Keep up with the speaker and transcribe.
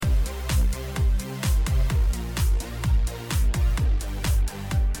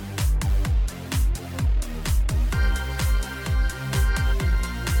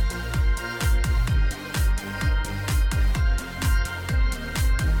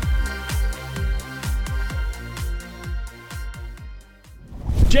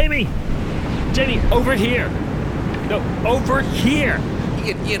Jamie! Jamie, over here! No, over here!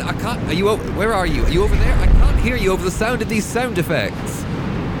 Ian, I can't... Where are you? Are you over there? I can't hear you over the sound of these sound effects.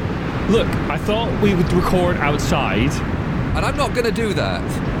 Look, I thought we would record outside. And I'm not going to do that.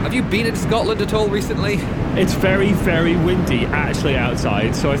 Have you been in Scotland at all recently? It's very, very windy actually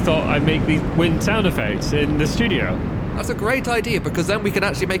outside, so I thought I'd make these wind sound effects in the studio. That's a great idea, because then we can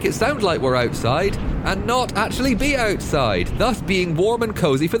actually make it sound like we're outside and not actually be outside, thus being warm and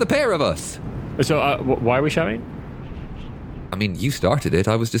cozy for the pair of us. So, why are we shouting? I mean, you started it.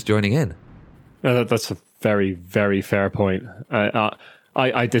 I was just joining in. That's a very, very fair point.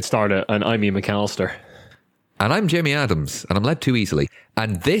 I did start it, and I'm Ian McAllister. And I'm Jamie Adams, and I'm led too easily.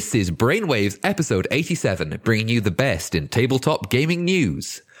 And this is Brainwaves episode 87, bringing you the best in tabletop gaming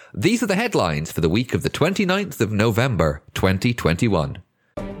news. These are the headlines for the week of the 29th of November, 2021.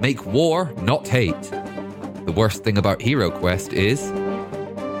 Make war, not hate. The worst thing about Hero Quest is...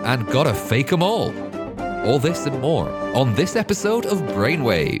 and gotta fake 'em all. All this and more on this episode of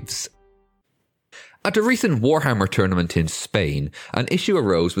Brainwaves. At a recent Warhammer tournament in Spain, an issue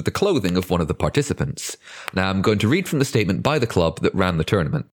arose with the clothing of one of the participants. Now, I'm going to read from the statement by the club that ran the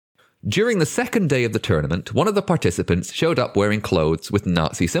tournament. During the second day of the tournament, one of the participants showed up wearing clothes with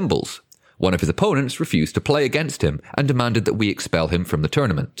Nazi symbols. One of his opponents refused to play against him and demanded that we expel him from the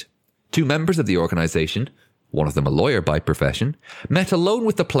tournament. Two members of the organisation, one of them a lawyer by profession, met alone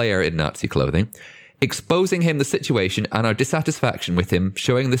with the player in Nazi clothing, exposing him the situation and our dissatisfaction with him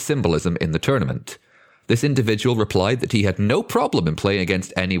showing the symbolism in the tournament. This individual replied that he had no problem in playing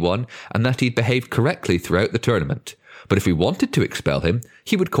against anyone and that he'd behaved correctly throughout the tournament. But if we wanted to expel him,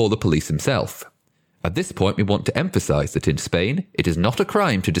 he would call the police himself. At this point, we want to emphasise that in Spain, it is not a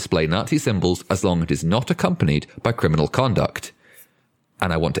crime to display Nazi symbols as long as it is not accompanied by criminal conduct.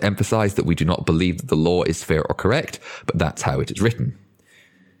 And I want to emphasise that we do not believe that the law is fair or correct, but that's how it is written.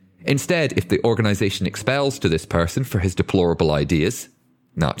 Instead, if the organisation expels to this person for his deplorable ideas,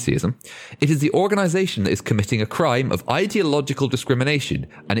 Nazism, it is the organisation that is committing a crime of ideological discrimination,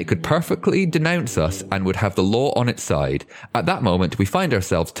 and it could perfectly denounce us and would have the law on its side. At that moment, we find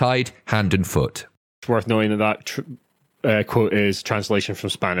ourselves tied hand and foot. It's worth knowing that quote is translation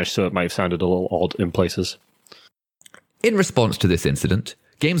from Spanish, so it might have sounded a little odd in places. In response to this incident,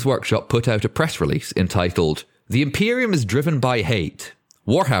 Games Workshop put out a press release entitled, "The Imperium is driven by hate.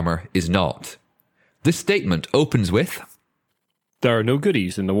 Warhammer is not." This statement opens with... There are no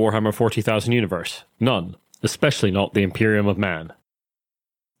goodies in the Warhammer 40,000 universe. None. Especially not the Imperium of Man.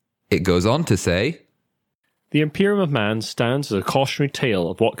 It goes on to say... The Imperium of Man stands as a cautionary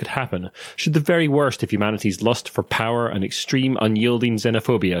tale of what could happen should the very worst of humanity's lust for power and extreme unyielding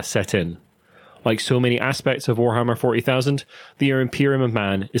xenophobia set in. Like so many aspects of Warhammer 40,000, the Imperium of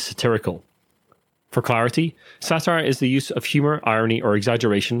Man is satirical. For clarity, satire is the use of humour, irony, or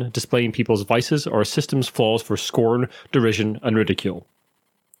exaggeration, displaying people's vices or a system's flaws for scorn, derision, and ridicule.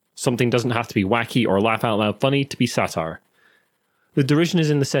 Something doesn't have to be wacky or laugh-out-loud funny to be satire. The derision is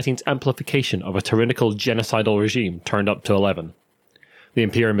in the setting's amplification of a tyrannical genocidal regime turned up to 11. The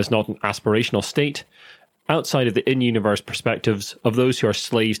Imperium is not an aspirational state, outside of the in-universe perspectives of those who are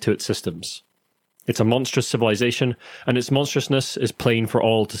slaves to its systems. It's a monstrous civilization, and its monstrousness is plain for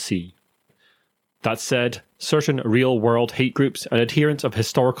all to see. That said, certain real-world hate groups and adherents of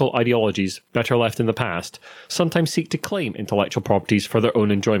historical ideologies better left in the past sometimes seek to claim intellectual properties for their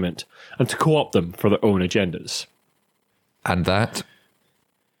own enjoyment, and to co-opt them for their own agendas. And that?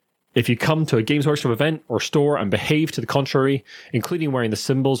 If you come to a Games Workshop event or store and behave to the contrary, including wearing the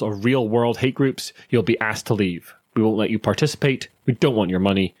symbols of real-world hate groups, you'll be asked to leave. We won't let you participate, we don't want your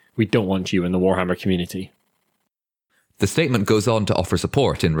money, we don't want you in the Warhammer community. The statement goes on to offer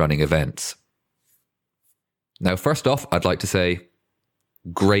support in running events. Now, first off, I'd like to say,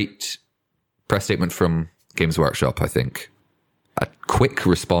 great press statement from Games Workshop, I think. A quick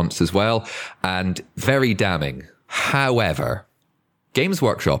response as well, and very damning. However, Games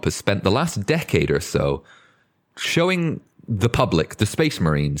Workshop has spent the last decade or so showing the public, the Space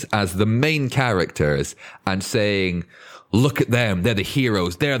Marines, as the main characters and saying, look at them, they're the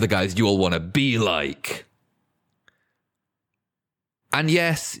heroes, they're the guys you all want to be like. And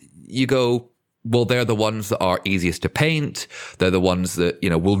yes, you go, well, they're the ones that are easiest to paint. They're the ones that,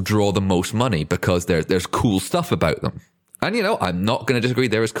 will draw the most money because there's cool stuff about them. And, I'm not going to disagree.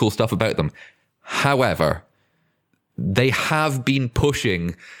 There is cool stuff about them. However, they have been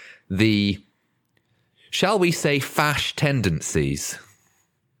pushing the, shall we say, fash tendencies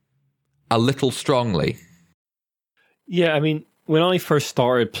a little strongly. Yeah, I mean, when I first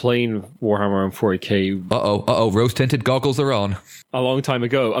started playing Warhammer on 40k, rose-tinted goggles are on. A long time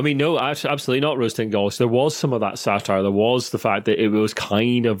ago. I mean, no, absolutely not rose-tinted goggles. There was some of that satire. There was the fact that it was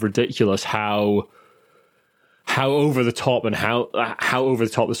kind of ridiculous how over the top and how over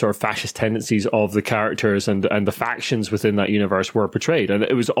the top the sort of fascist tendencies of the characters and the factions within that universe were portrayed. And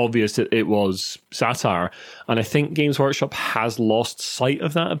it was obvious that it was satire. And I think Games Workshop has lost sight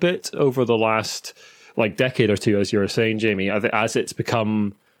of that a bit over the last decade or two, as you were saying, Jamie, as it's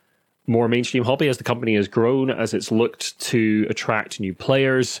become more mainstream hobby, as the company has grown, as it's looked to attract new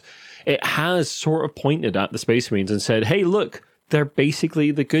players. It has sort of pointed at the Space Marines and said, hey, look, they're basically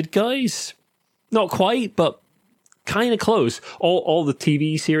the good guys. Not quite, but kind of close. All the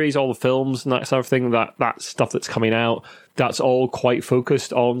TV series, all the films and that sort of thing, that stuff that's coming out, that's all quite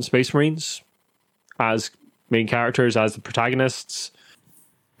focused on Space Marines as main characters, as the protagonists.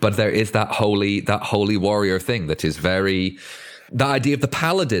 But there is that holy warrior thing that is very... The idea of the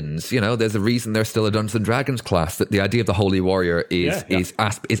paladins, there's a reason they're still a Dungeons and Dragons class. That the idea of the holy warrior is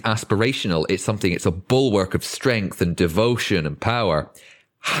aspirational. It's something. It's a bulwark of strength and devotion and power.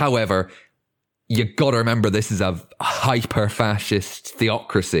 However, you got to remember this is a hyper-fascist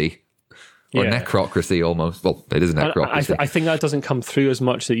theocracy or necrocracy almost. Well, it is a necrocracy. I think that doesn't come through as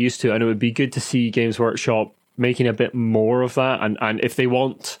much as it used to, and it would be good to see Games Workshop making a bit more of that. And if they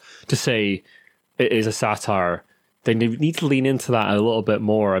want to say it is a satire, they need to lean into that a little bit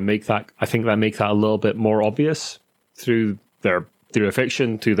more and make that a little bit more obvious through their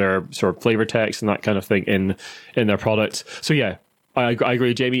fiction, through their sort of flavor text and that kind of thing in their products. So yeah, I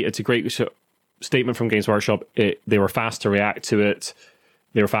agree, Jamie. It's a great statement from Games Workshop. They were fast to react to it.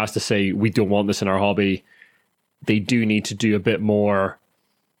 They were fast to say, we don't want this in our hobby. They do need to do a bit more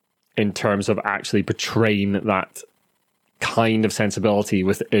in terms of actually portraying that kind of sensibility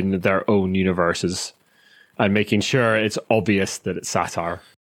within their own universes and making sure it's obvious that it's satire.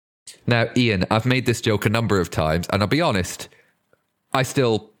 Now, Ian, I've made this joke a number of times, and I'll be honest, I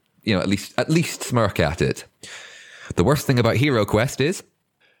still, at least smirk at it. The worst thing about HeroQuest is...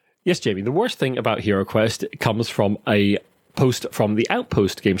 Yes, Jamie, the worst thing about HeroQuest comes from a post from the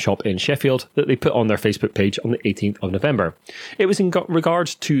Outpost game shop in Sheffield that they put on their Facebook page on the 18th of November. It was in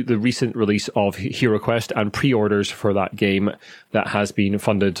regards to the recent release of HeroQuest and pre-orders for that game that has been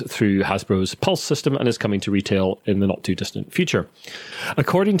funded through Hasbro's Pulse system and is coming to retail in the not too distant future.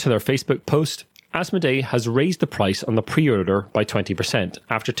 According to their Facebook post, Asmodee has raised the price on the pre-order by 20%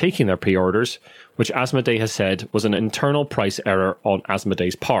 after taking their pre-orders, which Asmodee has said was an internal price error on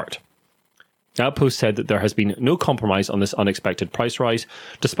Asmodee's part. Outpost said that there has been no compromise on this unexpected price rise,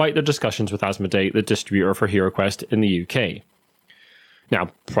 despite their discussions with Asmodee, the distributor for HeroQuest in the UK.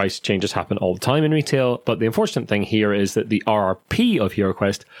 Now, price changes happen all the time in retail, but the unfortunate thing here is that the RRP of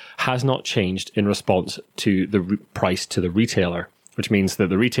HeroQuest has not changed in response to the price to the retailer, which means that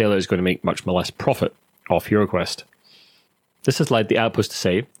the retailer is going to make much less profit off HeroQuest. This has led the Outpost to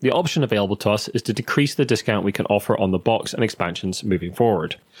say, the option available to us is to decrease the discount we can offer on the box and expansions moving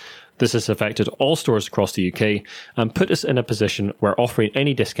forward. This has affected all stores across the UK and put us in a position where offering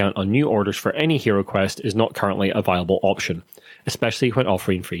any discount on new orders for any HeroQuest is not currently a viable option, especially when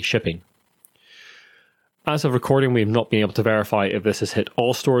offering free shipping. As of recording, we have not been able to verify if this has hit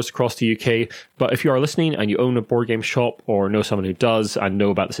all stores across the UK, but if you are listening and you own a board game shop or know someone who does and know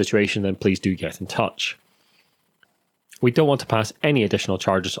about the situation, then please do get in touch. We don't want to pass any additional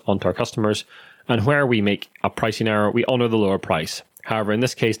charges onto our customers, and where we make a pricing error, we honour the lower price. However, in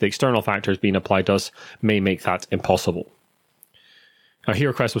this case, the external factors being applied to us may make that impossible. Now,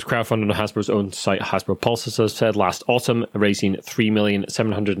 HeroQuest was crowdfunded on Hasbro's own site, Hasbro Pulse, as I said, last autumn, raising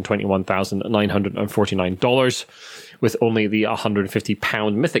 $3,721,949, with only the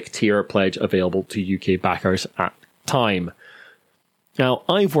 £150 Mythic tier pledge available to UK backers at the time. Now,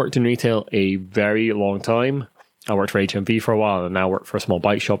 I've worked in retail a very long time. I worked for HMV for a while and now work for a small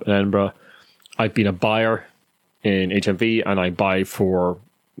bike shop in Edinburgh. I've been a buyer in HMV and I buy for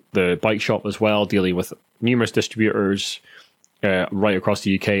the bike shop as well, dealing with numerous distributors right across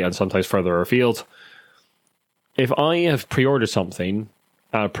the UK and sometimes further afield. If I have pre-ordered something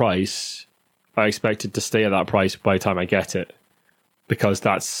at a price, I expect it to stay at that price by the time I get it, because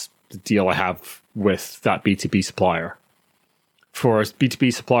that's the deal I have with that B2B supplier. For a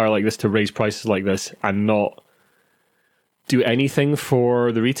B2B supplier like this to raise prices like this and not do anything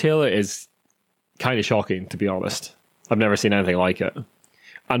for the retailer is kind of shocking, to be honest. I've never seen anything like it.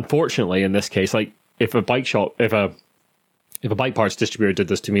 Unfortunately, in this case, like if a bike parts distributor did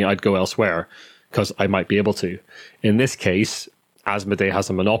this to me, I'd go elsewhere because I might be able to. In this case, Asmodee has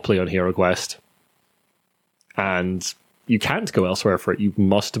a monopoly on HeroQuest, and you can't go elsewhere for it. You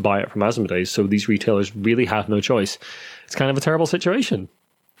must buy it from Asmodee's. So these retailers really have no choice. It's kind of a terrible situation.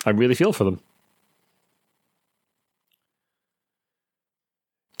 I really feel for them.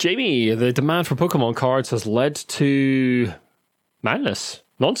 Jamie, the demand for Pokemon cards has led to madness,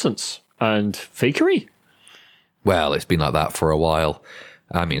 nonsense, and fakery. Well, it's been like that for a while.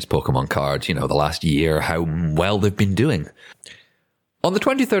 I mean, it's Pokemon cards, the last year, how well they've been doing. On the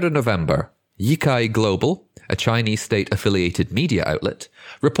 23rd of November, Yikai Global, a Chinese state-affiliated media outlet,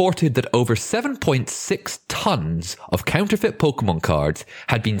 reported that over 7.6 tons of counterfeit Pokemon cards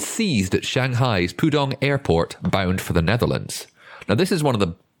had been seized at Shanghai's Pudong Airport, bound for the Netherlands. Now, this is one of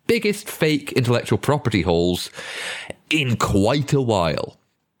the biggest fake intellectual property holes in quite a while.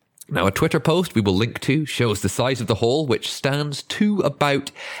 Now, a Twitter post we will link to shows the size of the hole, which stands to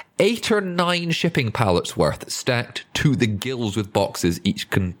about 8 or 9 shipping pallets worth, stacked to the gills with boxes, each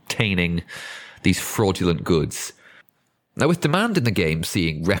containing these fraudulent goods. Now, with demand in the game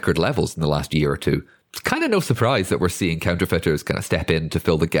seeing record levels in the last year or two, it's kind of no surprise that we're seeing counterfeiters kind of step in to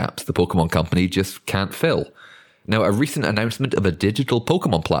fill the gaps the Pokemon Company just can't fill. Now, a recent announcement of a digital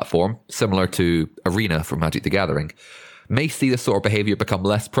Pokemon platform, similar to Arena from Magic the Gathering, may see this sort of behavior become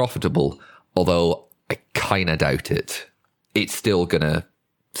less profitable, although I kind of doubt it. It's still gonna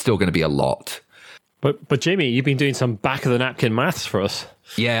be a lot. But Jamie, you've been doing some back of the napkin maths for us.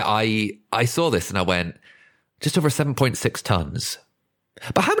 Yeah, I saw this and I went, just over 7.6 tons.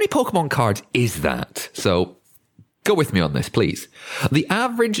 But how many Pokemon cards is that? So go with me on this, please. The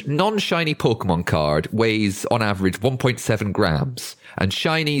average non-shiny Pokemon card weighs, on average, 1.7 grams, and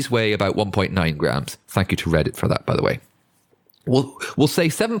shinies weigh about 1.9 grams. Thank you to Reddit for that, by the way. We'll say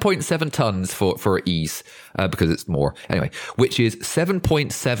 7.7 tons for ease, because it's more. Anyway, which is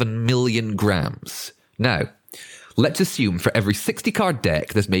 7.7 million grams. Now, let's assume for every 60 card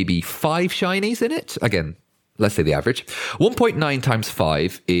deck, there's maybe 5 shinies in it. Again, let's say the average. 1.9 times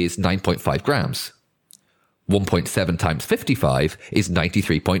 5 is 9.5 grams. 1.7 times 55 is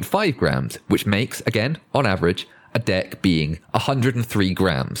 93.5 grams, which makes, again, on average, a deck being 103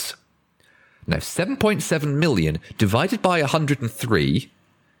 grams. Now, 7.7 million divided by 103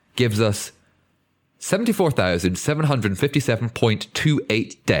 gives us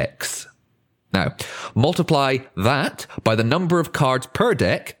 74,757.28 decks. Now, multiply that by the number of cards per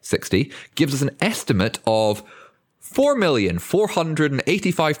deck, 60, gives us an estimate of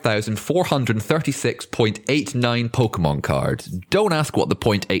 4,485,436.89 Pokemon cards. Don't ask what the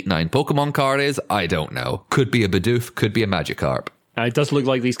 0.89 Pokemon card is. I don't know. Could be a Bidoof, could be a Magikarp. It does look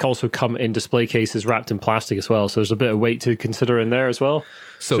like these also come in display cases wrapped in plastic as well, so there's a bit of weight to consider in there as well.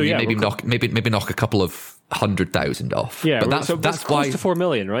 So you maybe knock a couple of 100,000 off. Yeah, but that's why close to 4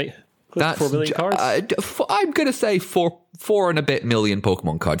 million, right? Close to 4 million cards. I'm gonna say four and a bit million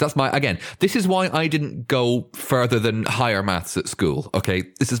Pokemon cards. This is why I didn't go further than higher maths at school. Okay,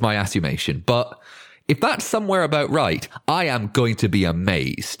 this is my assumation, but if that's somewhere about right, I am going to be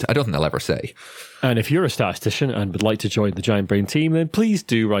amazed. I don't think they'll ever say. And if you're a statistician and would like to join the Giant Brain team, then please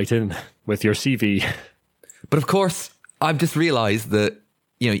do write in with your CV. But of course, I've just realised that,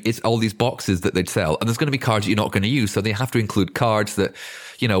 it's all these boxes that they'd sell, and there's going to be cards that you're not going to use, so they have to include cards that,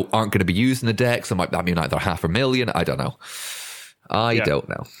 aren't going to be used in the deck, so that might mean either 500,000, I don't know. I don't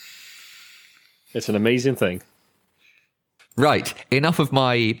know. It's an amazing thing. Right, enough of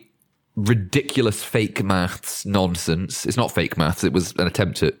my ridiculous fake maths nonsense. It's not fake maths, it was an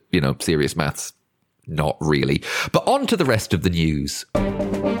attempt at, serious maths. Not really. But on to the rest of the news.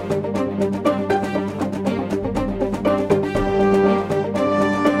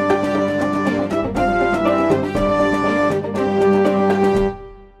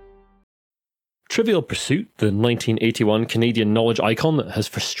 Trivial Pursuit, the 1981 Canadian knowledge icon that has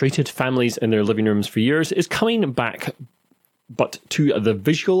frustrated families in their living rooms for years, is coming back, but to the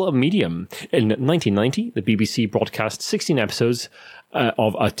visual medium. In 1990, the BBC broadcast 16 episodes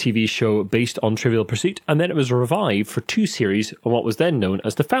of a TV show based on Trivial Pursuit, and then it was revived for 2 series on what was then known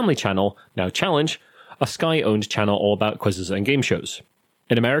as the Family Channel, now Challenge, a Sky-owned channel all about quizzes and game shows.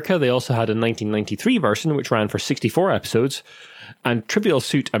 In America, they also had a 1993 version, which ran for 64 episodes, and Trivial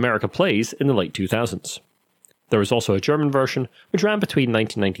Pursuit America Plays in the late 2000s. There was also a German version, which ran between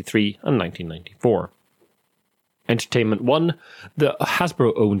 1993 and 1994. Entertainment One, the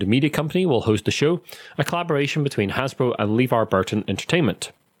Hasbro-owned media company, will host the show, a collaboration between Hasbro and LeVar Burton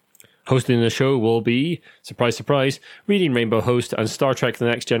Entertainment. Hosting the show will be, surprise, surprise, Reading Rainbow host and Star Trek The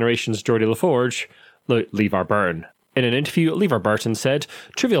Next Generation's Geordie LaForge, LeVar Burton. In an interview, LeVar Burton said,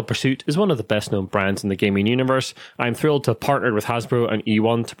 "Trivial Pursuit is one of the best-known brands in the gaming universe. I'm thrilled to have partnered with Hasbro and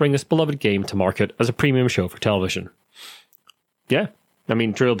E1 to bring this beloved game to market as a premium show for television." Yeah, I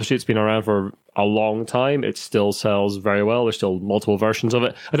mean, Trivial Pursuit's been around for a long time. It still sells very well. There's still multiple versions of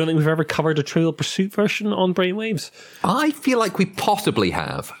it. I don't think we've ever covered a Trivial Pursuit version on Brainwaves. I feel like we possibly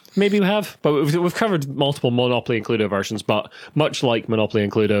have. Maybe we have, but we've covered multiple Monopoly and Cluedo versions. But much like Monopoly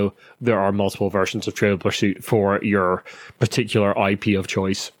and Cluedo, there are multiple versions of Trivial Pursuit for your particular IP of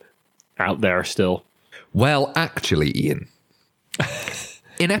choice out there still. Well, actually, Ian,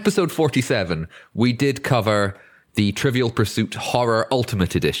 in episode 47, we did cover the Trivial Pursuit Horror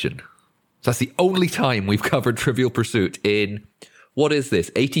Ultimate Edition. So that's the only time we've covered Trivial Pursuit in, what is this,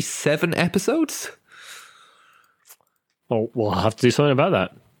 87 episodes? Oh, we'll have to do something about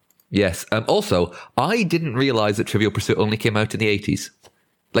that. Yes. Also, I didn't realize that Trivial Pursuit only came out in the 80s.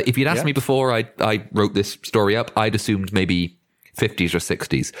 Like, if you'd asked me before I wrote this story up, I'd assumed maybe 50s or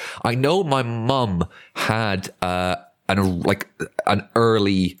 60s. I know my mum had an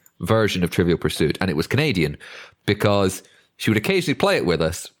early version of Trivial Pursuit, and it was Canadian, because she would occasionally play it with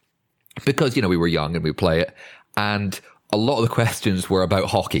us, because, we were young and we'd play it, and a lot of the questions were about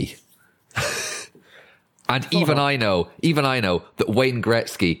hockey. And even I know that Wayne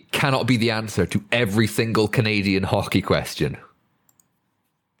Gretzky cannot be the answer to every single Canadian hockey question.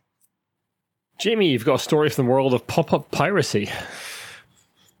 Jamie, you've got a story from the world of pop-up piracy.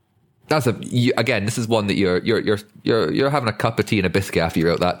 This is one that you're having a cup of tea and a biscuit after you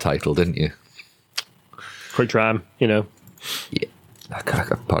wrote that title, didn't you? Quick dram, Yeah.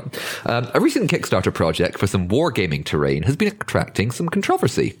 Pardon. A recent Kickstarter project for some wargaming terrain has been attracting some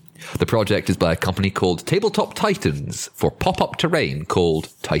controversy. The project is by a company called Tabletop Titans for pop-up terrain called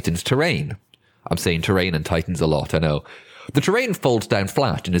Titans Terrain. I'm saying terrain and Titans a lot, I know. The terrain folds down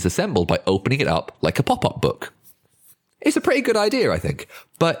flat and is assembled by opening it up like a pop-up book. It's a pretty good idea, I think,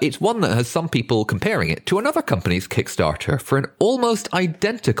 but it's one that has some people comparing it to another company's Kickstarter for an almost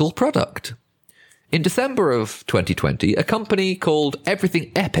identical product. In December of 2020, a company called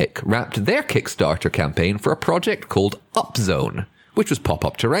Everything Epic wrapped their Kickstarter campaign for a project called Upzone, which was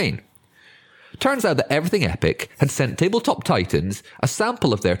pop-up terrain. Turns out that Everything Epic had sent Tabletop Titans a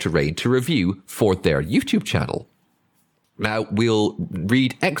sample of their terrain to review for their YouTube channel. Now, we'll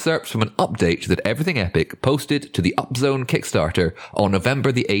read excerpts from an update that Everything Epic posted to the Upzone Kickstarter on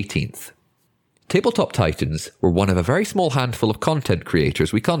November the 18th. Tabletop Titans were one of a very small handful of content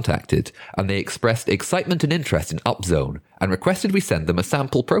creators we contacted, and they expressed excitement and interest in Upzone and requested we send them a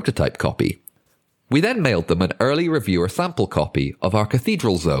sample prototype copy. We then mailed them an early reviewer sample copy of our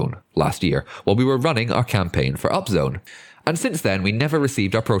Cathedral Zone last year while we were running our campaign for Upzone. And since then, we never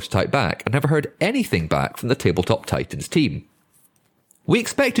received our prototype back and never heard anything back from the Tabletop Titans team. We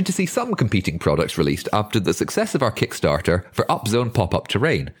expected to see some competing products released after the success of our Kickstarter for Upzone pop-up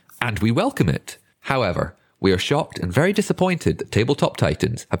terrain, and we welcome it. However, we are shocked and very disappointed that Tabletop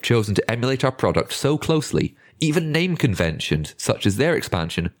Titans have chosen to emulate our product so closely, even name conventions such as their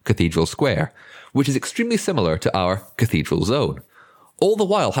expansion Cathedral Square, which is extremely similar to our Cathedral Zone, all the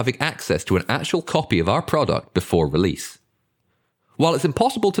while having access to an actual copy of our product before release. While it's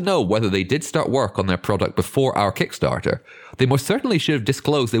impossible to know whether they did start work on their product before our Kickstarter, they most certainly should have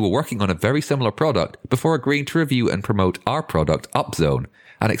disclosed they were working on a very similar product before agreeing to review and promote our product Upzone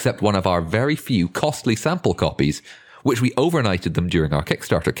and accept one of our very few costly sample copies, which we overnighted them during our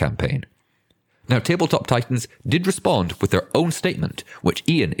Kickstarter campaign. Now, Tabletop Titans did respond with their own statement, which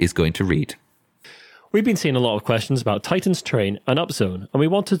Ian is going to read. We've been seeing a lot of questions about Titans Terrain and Upzone, and we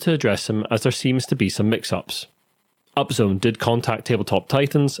wanted to address them as there seems to be some mix-ups. Upzone did contact Tabletop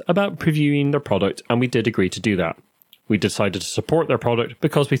Titans about previewing their product, and we did agree to do that. We decided to support their product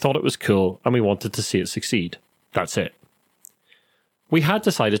because we thought it was cool and we wanted to see it succeed. That's it. We had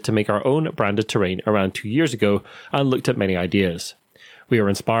decided to make our own branded terrain around 2 years ago and looked at many ideas. We were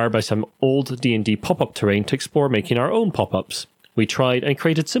inspired by some old D&D pop-up terrain to explore making our own pop-ups. We tried and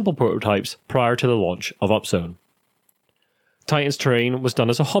created simple prototypes prior to the launch of Upzone. Titans Terrain was done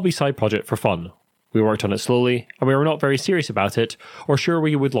as a hobby side project for fun. We worked on it slowly, and we were not very serious about it, or sure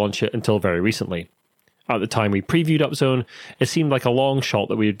we would launch it until very recently. At the time we previewed Upzone, it seemed like a long shot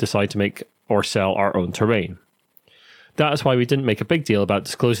that we would decide to make or sell our own terrain. That is why we didn't make a big deal about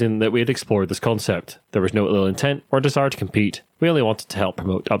disclosing that we had explored this concept. There was no ill intent or desire to compete, we only wanted to help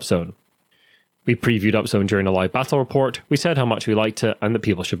promote Upzone. We previewed Upzone during a live battle report, we said how much we liked it and that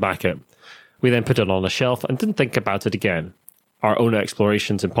people should back it. We then put it on a shelf and didn't think about it again. Our own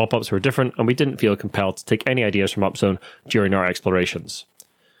explorations and pop-ups were different, and we didn't feel compelled to take any ideas from Upzone during our explorations.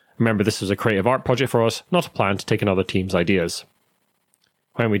 Remember, this was a creative art project for us, not a plan to take another team's ideas.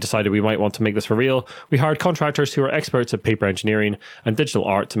 When we decided we might want to make this for real, we hired contractors who are experts at paper engineering and digital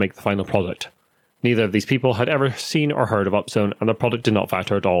art to make the final product. Neither of these people had ever seen or heard of Upzone, and the product did not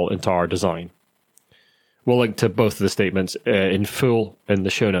factor at all into our design. We'll link to both of the statements in full in the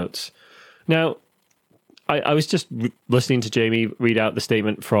show notes. Now, I was just listening to Jamie read out the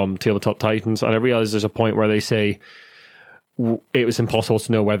statement from Tabletop Titans, and I realized there's a point where they say it was impossible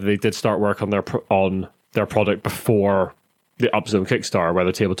to know whether they did start work on their product before the Upzone Kickstarter,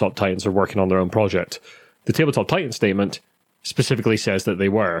 whether Tabletop Titans are working on their own project. The Tabletop Titans statement specifically says that they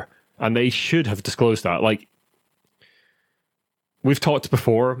were, and they should have disclosed that. Like, we've talked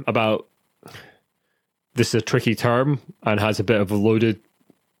before about this is a tricky term and has a bit of a loaded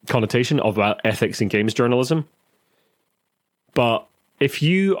connotation about ethics in games journalism. But if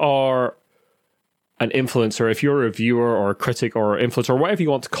you are an influencer, if you're a reviewer or a critic or influencer, or whatever you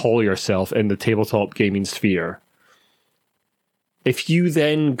want to call yourself in the tabletop gaming sphere, if you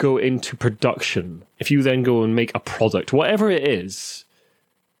then go into production, if you then go and make a product, whatever it is,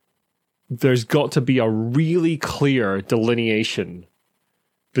 there's got to be a really clear delineation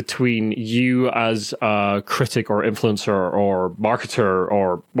between you as a critic or influencer or marketer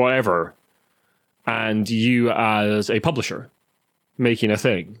or whatever, and you as a publisher making a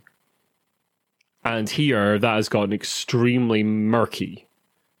thing. And here, that has gotten extremely murky.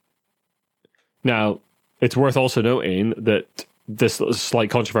 Now, it's worth also noting that this slight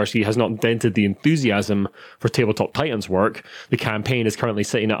controversy has not dented the enthusiasm for Tabletop Titans work. The campaign is currently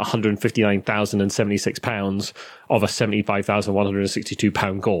sitting at £159,076 of a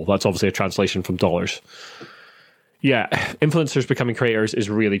 £75,162 goal. That's obviously a translation from dollars. Yeah, influencers becoming creators is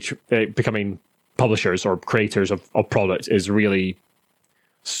really becoming publishers or creators of products is really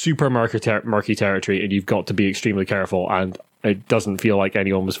super murky territory, and you've got to be extremely careful, and it doesn't feel like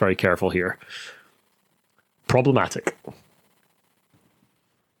anyone was very careful here. Problematic.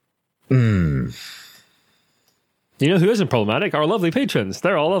 You know who isn't problematic? Our lovely patrons.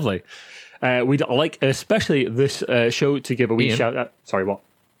 They're all lovely. We'd like, especially this show, to give a wee shout out. Sorry, what?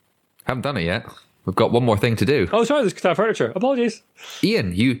 Haven't done it yet. We've got one more thing to do. Oh, sorry, there's Catan Furniture. Apologies.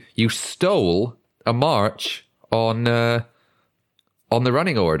 Ian, you stole a march on the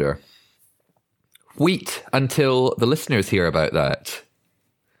running order. Wait until the listeners hear about that.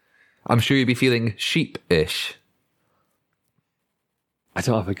 I'm sure you'll be feeling sheep-ish. I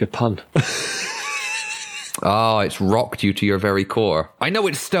don't have a good pun. Oh, it's rocked you to your very core. I know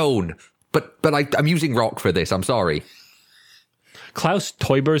it's stone, but I'm using rock for this. I'm sorry. Klaus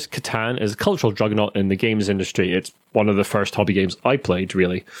Teuber's Catan is a cultural juggernaut in the games industry. It's one of the first hobby games I played,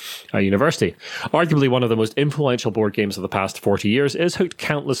 really, at university. Arguably one of the most influential board games of the past 40 years, it has hooked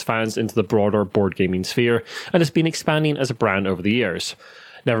countless fans into the broader board gaming sphere and has been expanding as a brand over the years.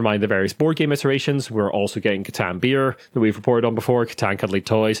 Never mind the various board game iterations, we're also getting Catan beer that we've reported on before, Catan cuddly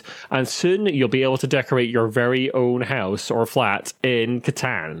toys, and soon you'll be able to decorate your very own house or flat in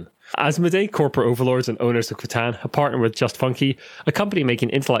Catan. Asmodee, corporate overlords and owners of Catan, have partnered with Just Funky, a company making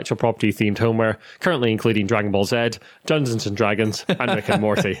intellectual property themed homeware, currently including Dragon Ball Z, Dungeons and Dragons, and Rick and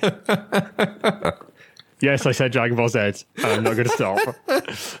Morty. Yes, I said Dragon Ball Z, and I'm not going to stop.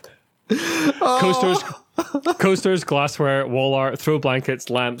 Coasters, glassware, wall art, throw blankets,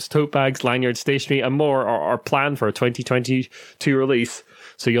 lamps, tote bags, lanyards, stationery, and more are planned for a 2022 release,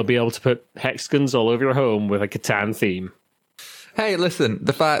 so you'll be able to put hexagons all over your home with a Catan theme. Hey, listen,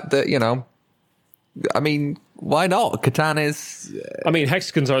 the fact that, I mean, why not? Catan is... I mean,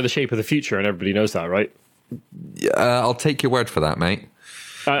 hexagons are the shape of the future, and everybody knows that, right? I'll take your word for that, mate.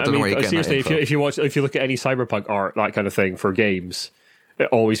 I mean, seriously, if you look at any cyberpunk art, that kind of thing, for games, it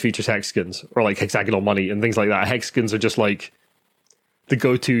always features hexagons, or like hexagonal money and things like that. Hexagons are just like the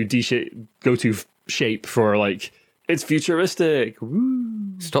go-to shape for, like, it's futuristic.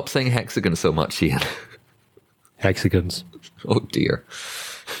 Woo. Stop saying hexagon so much, Ian. Hexagons. Oh dear.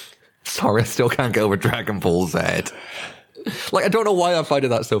 Sorry, I still can't get over Dragon Ball Z. Like, I don't know why I'm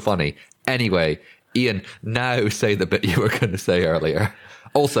finding that so funny. Anyway, Ian, now say the bit you were going to say earlier.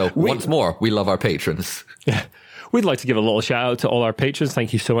 Also, once more, we love our patrons. We'd like to give a little shout out to all our patrons.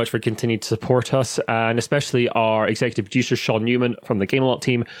 Thank you so much for continuing to support us, and especially our executive producer, Sean Newman from the Gamelot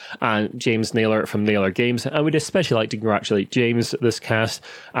team, and James Naylor from Naylor Games. And we'd especially like to congratulate James this cast,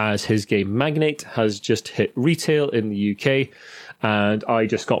 as his game Magnate has just hit retail in the UK. And I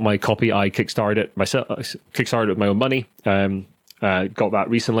just got my copy. I kickstarted it myself, kickstarted it with my own money. Got that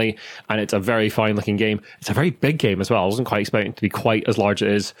recently, and it's a very fine looking game. It's a very big game as well. I wasn't quite expecting it to be quite as large as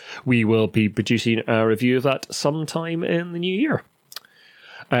it is. We will be producing a review of that sometime in the new year.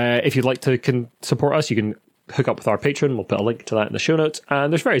 If you'd like to support us, you can hook up with our Patreon. We'll put a link to that in the show notes.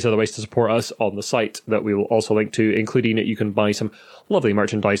 And there's various other ways to support us on the site that we will also link to, including that you can buy some lovely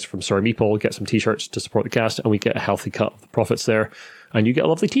merchandise from Sir Meeple, get some t-shirts to support the cast, and we get a healthy cut of the profits there. And you get a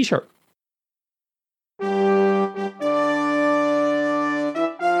lovely t-shirt.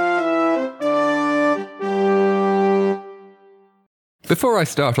 Before I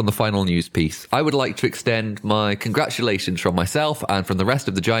start on the final news piece, I would like to extend my congratulations from myself and from the rest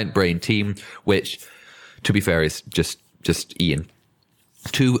of the Giant Brain team, which, to be fair, is just Ian,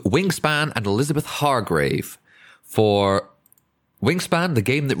 to Wingspan and Elizabeth Hargrave for Wingspan, the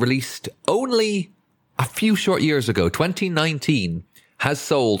game that released only a few short years ago, 2019, has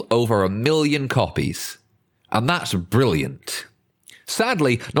sold over 1 million copies. And that's brilliant.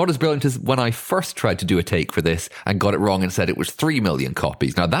 Sadly, not as brilliant as when I first tried to do a take for this and got it wrong and said it was 3 million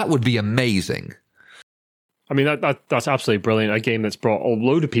copies. Now, that would be amazing. I mean, that's absolutely brilliant. A game that's brought a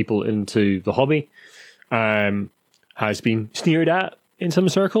load of people into the hobby, has been sneered at in some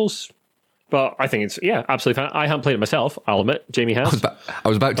circles. But I think it's, absolutely fun. I haven't played it myself, I'll admit. Jamie has. I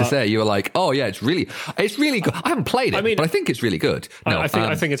was about to say, you were like, oh yeah, it's really good. I haven't played it, but I think it's really good. No, I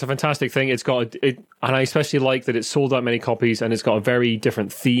think it's a fantastic thing. It's got, and I especially like that it's sold out many copies, and it's got a very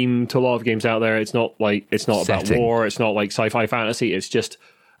different theme to a lot of games out there. It's not about war, it's not like sci-fi fantasy, it's just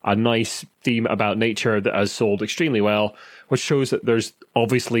a nice theme about nature that has sold extremely well, which shows that there's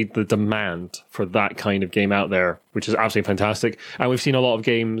obviously the demand for that kind of game out there, which is absolutely fantastic. And we've seen a lot of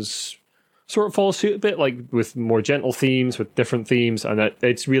games sort of follow suit a bit, like with more gentle themes, with different themes, and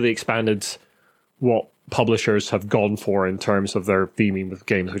it's really expanded what publishers have gone for in terms of their theming with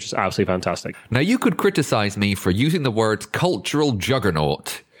games, which is absolutely fantastic. Now, you could criticize me for using the words cultural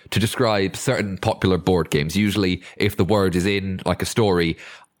juggernaut to describe certain popular board games. Usually, if the word is in like a story,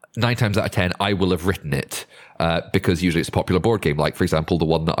 9 times out of 10, I will have written it. Because usually it's a popular board game. Like, for example, the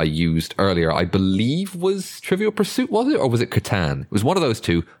one that I used earlier, I believe was Trivial Pursuit, was it? Or was it Catan? It was one of those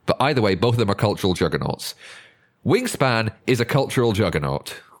two. But either way, both of them are cultural juggernauts. Wingspan is a cultural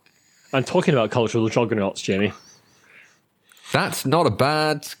juggernaut. And talking about cultural juggernauts, Jamie. That's not a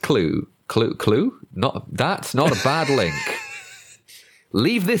bad clue. Clue? That's not a bad link.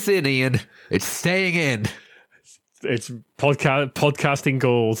 Leave this in, Ian. It's staying in. It's podcasting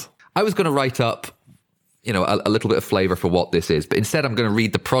gold. I was going to write up a little bit of flavor for what this is, but instead I'm going to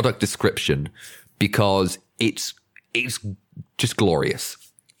read the product description because it's just glorious.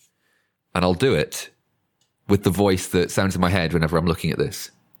 And I'll do it with the voice that sounds in my head whenever I'm looking at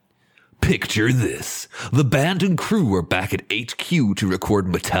this. Picture this. The band and crew are back at HQ to record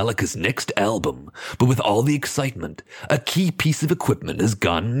Metallica's next album, but with all the excitement, a key piece of equipment has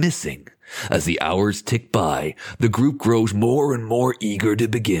gone missing. As the hours tick by, the group grows more and more eager to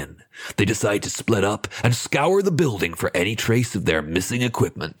begin. They decide to split up and scour the building for any trace of their missing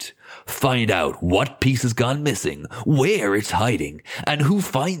equipment. Find out what piece has gone missing, where it's hiding, and who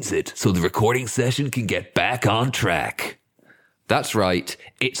finds it so the recording session can get back on track. That's right,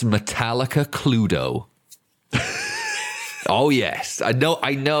 it's Metallica Cluedo. Oh yes, I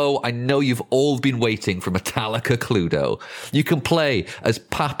know you've all been waiting for Metallica Cluedo. You can play as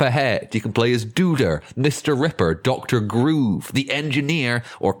Papa Het, you can play as Duder, Mr. Ripper, Dr. Groove, the Engineer,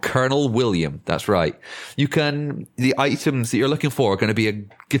 or Colonel William. That's right. The items that you're looking for are going to be a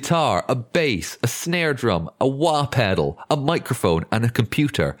guitar, a bass, a snare drum, a wah pedal, a microphone, and a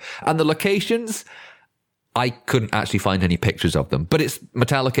computer. And the locations, I couldn't actually find any pictures of them, but it's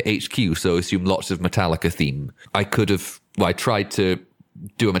Metallica HQ, so I assume lots of Metallica theme. I tried to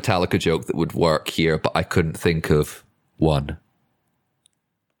do a Metallica joke that would work here, but I couldn't think of one.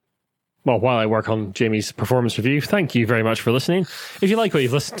 Well, while I work on Jamie's performance review, thank you very much for listening. If you like what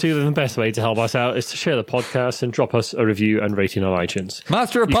you've listened to, then the best way to help us out is to share the podcast and drop us a review and rating on iTunes.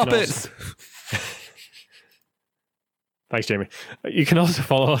 Master of Puppets! Thanks, Jamie. You can also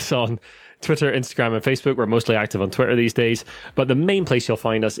follow us on Twitter, Instagram, and Facebook. We're mostly active on Twitter these days, but the main place you'll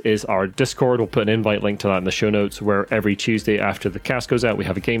find us is our Discord. We'll put an invite link to that in the show notes, where every Tuesday after the cast goes out, we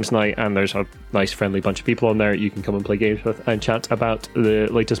have a games night, and there's a nice friendly bunch of people on there you can come and play games with and chat about the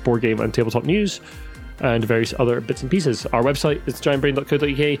latest board game and tabletop news and various other bits and pieces. Our website is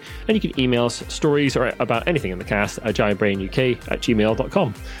giantbrain.co.uk, and you can email us stories or about anything in the cast at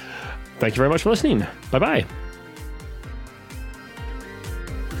giantbrainuk@gmail.com. Thank you very much for listening. Bye-bye.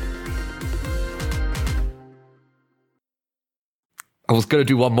 I was going to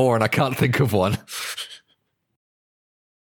do one more and I can't think of one.